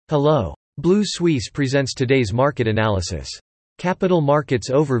Hello. Blue Suisse presents today's market analysis. Capital Markets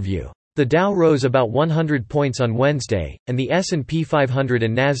Overview. The Dow rose about 100 points on Wednesday, and the S&P 500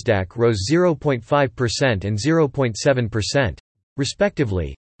 and Nasdaq rose 0.5% and 0.7%,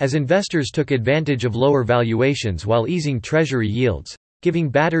 respectively, as investors took advantage of lower valuations while easing Treasury yields, giving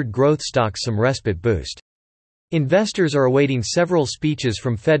battered growth stocks some respite boost. Investors are awaiting several speeches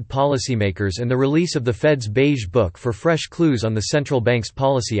from Fed policymakers and the release of the Fed's Beige Book for fresh clues on the central bank's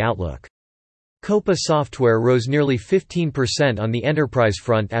policy outlook. Coupa Software rose nearly 15% on the enterprise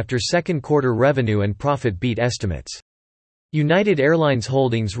front after second quarter revenue and profit beat estimates. United Airlines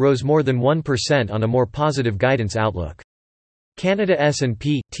Holdings rose more than 1% on a more positive guidance outlook. Canada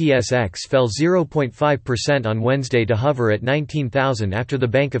S&P/TSX fell 0.5% on Wednesday to hover at 19,000 after the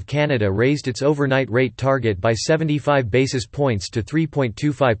Bank of Canada raised its overnight rate target by 75 basis points to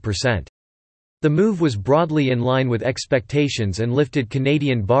 3.25%. The move was broadly in line with expectations and lifted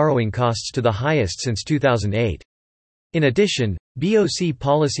Canadian borrowing costs to the highest since 2008. In addition, BOC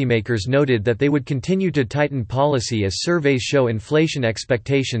policymakers noted that they would continue to tighten policy as surveys show inflation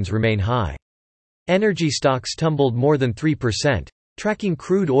expectations remain high. Energy stocks tumbled more than 3%, tracking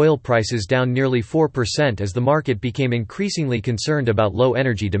crude oil prices down nearly 4% as the market became increasingly concerned about low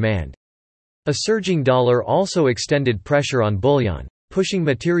energy demand. A surging dollar also extended pressure on bullion, pushing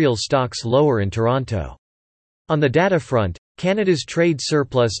materials stocks lower in Toronto. On the data front, Canada's trade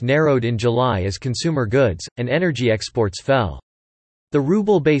surplus narrowed in July as consumer goods and energy exports fell. The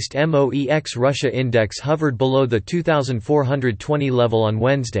ruble-based MOEX Russia index hovered below the 2,420 level on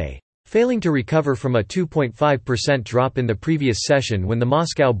Wednesday, failing to recover from a 2.5% drop in the previous session when the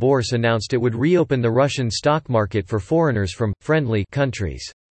Moscow Bourse announced it would reopen the Russian stock market for foreigners from friendly countries.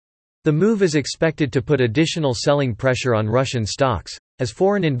 The move is expected to put additional selling pressure on Russian stocks, as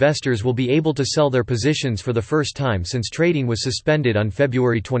foreign investors will be able to sell their positions for the first time since trading was suspended on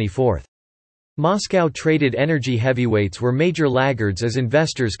February 24. Moscow-traded energy heavyweights were major laggards as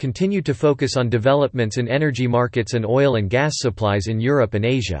investors continued to focus on developments in energy markets and oil and gas supplies in Europe and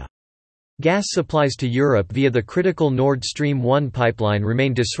Asia. Gas supplies to Europe via the critical Nord Stream 1 pipeline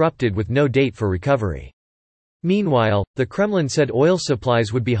remain disrupted with no date for recovery. Meanwhile, the Kremlin said oil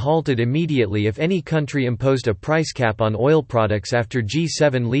supplies would be halted immediately if any country imposed a price cap on oil products after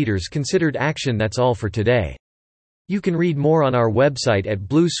G7 leaders considered action. That's all for today. You can read more on our website at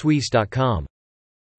bluesuisse.com.